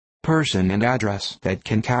person and address that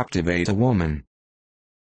can captivate a woman.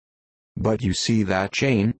 "But you see that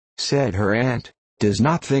Jane," said her aunt, "does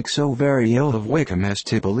not think so very ill of Wickham as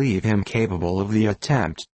to believe him capable of the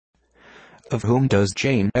attempt." "Of whom does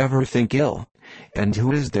Jane ever think ill? And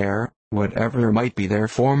who is there, whatever might be their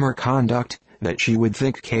former conduct, that she would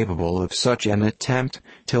think capable of such an attempt,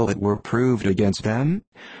 till it were proved against them?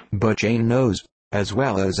 But Jane knows, as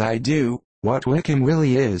well as I do, what Wickham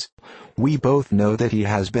really is. We both know that he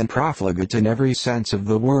has been profligate in every sense of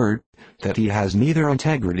the word, that he has neither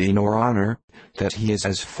integrity nor honor, that he is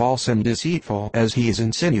as false and deceitful as he is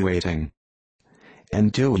insinuating."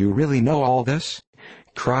 "And do you really know all this?"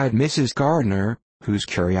 cried Mrs. Gardiner, whose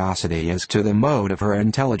curiosity as to the mode of her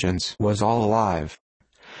intelligence was all alive.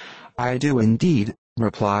 "I do indeed,"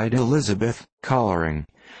 replied Elizabeth, coloring.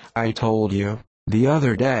 "I told you, the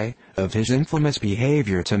other day, of his infamous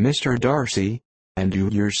behaviour to Mr. Darcy, and you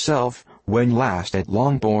yourself, when last at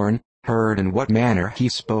Longbourn, heard in what manner he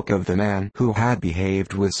spoke of the man who had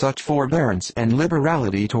behaved with such forbearance and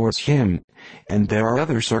liberality towards him. And there are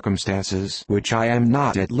other circumstances which I am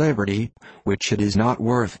not at liberty, which it is not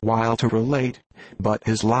worth while to relate, but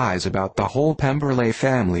his lies about the whole Pemberley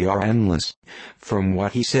family are endless. From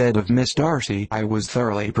what he said of Miss Darcy I was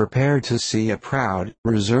thoroughly prepared to see a proud,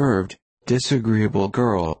 reserved, disagreeable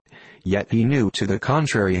girl, yet he knew to the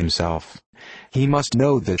contrary himself. He must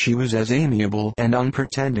know that she was as amiable and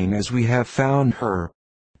unpretending as we have found her.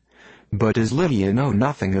 But does Lydia know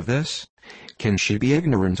nothing of this? Can she be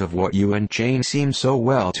ignorant of what you and Jane seem so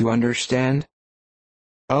well to understand?"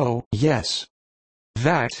 "Oh, yes.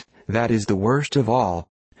 That is the worst of all.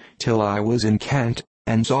 Till I was in Kent,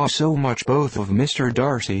 and saw so much both of Mr.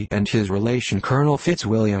 Darcy and his relation Colonel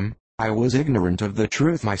Fitzwilliam, I was ignorant of the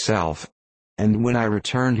truth myself. And when I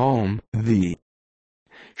returned home, the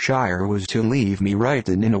Shire was to leave me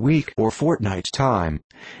Brighton in a week or fortnight's time.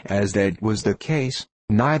 As that was the case,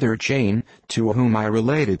 neither Jane, to whom I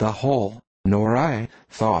related the whole, nor I,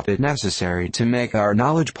 thought it necessary to make our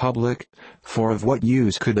knowledge public, for of what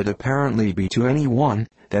use could it apparently be to any one,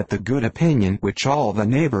 that the good opinion which all the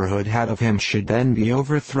neighborhood had of him should then be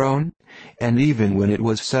overthrown? And even when it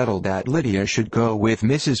was settled that Lydia should go with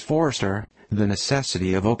Mrs. Forster, the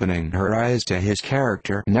necessity of opening her eyes to his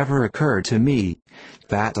character never occurred to me.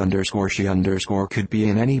 That she could be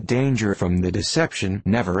in any danger from the deception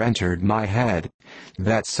never entered my head.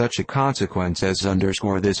 That such a consequence as this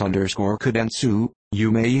could ensue,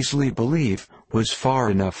 you may easily believe, was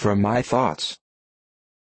far enough from my thoughts.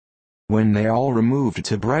 When they all removed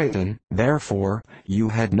to Brighton, therefore, you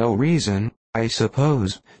had no reason, I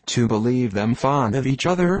suppose, to believe them fond of each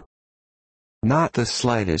other?" "Not the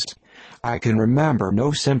slightest. I can remember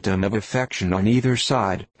no symptom of affection on either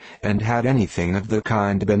side, and had anything of the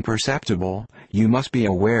kind been perceptible, you must be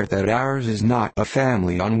aware that ours is not a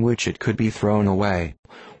family on which it could be thrown away.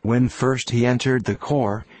 When first he entered the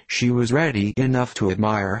corps, she was ready enough to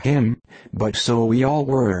admire him, but so we all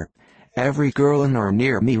were. Every girl in or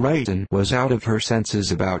near me Brighton was out of her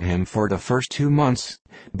senses about him for the first 2 months,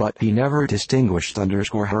 but he never distinguished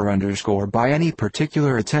her by any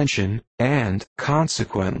particular attention, and,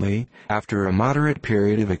 consequently, after a moderate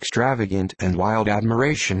period of extravagant and wild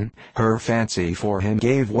admiration, her fancy for him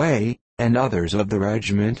gave way, and others of the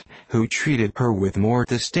regiment, who treated her with more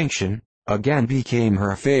distinction, again became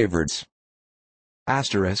her favorites.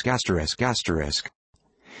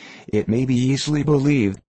 It may be easily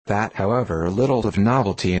believed that however little of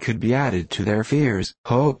novelty could be added to their fears,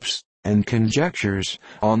 hopes, and conjectures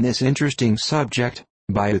on this interesting subject,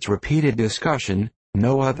 by its repeated discussion,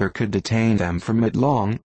 no other could detain them from it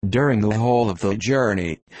long, during the whole of the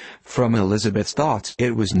journey. From Elizabeth's thoughts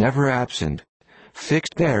it was never absent.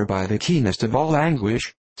 Fixed there by the keenest of all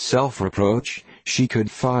anguish, self-reproach, she could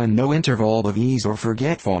find no interval of ease or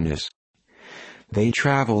forgetfulness. They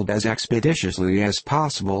traveled as expeditiously as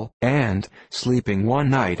possible, and, sleeping one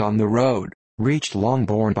night on the road, reached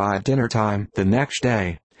Longbourn by dinner-time the next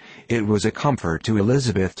day. It was a comfort to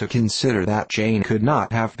Elizabeth to consider that Jane could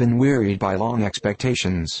not have been wearied by long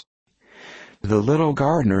expectations. The little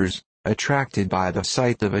Gardiners, attracted by the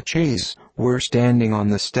sight of a chaise, were standing on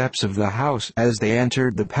the steps of the house as they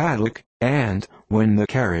entered the paddock, and, when the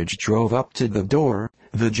carriage drove up to the door,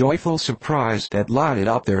 the joyful surprise that lighted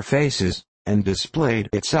up their faces, and displayed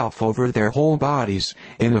itself over their whole bodies,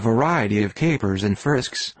 in a variety of capers and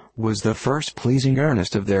frisks, was the first pleasing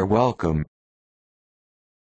earnest of their welcome.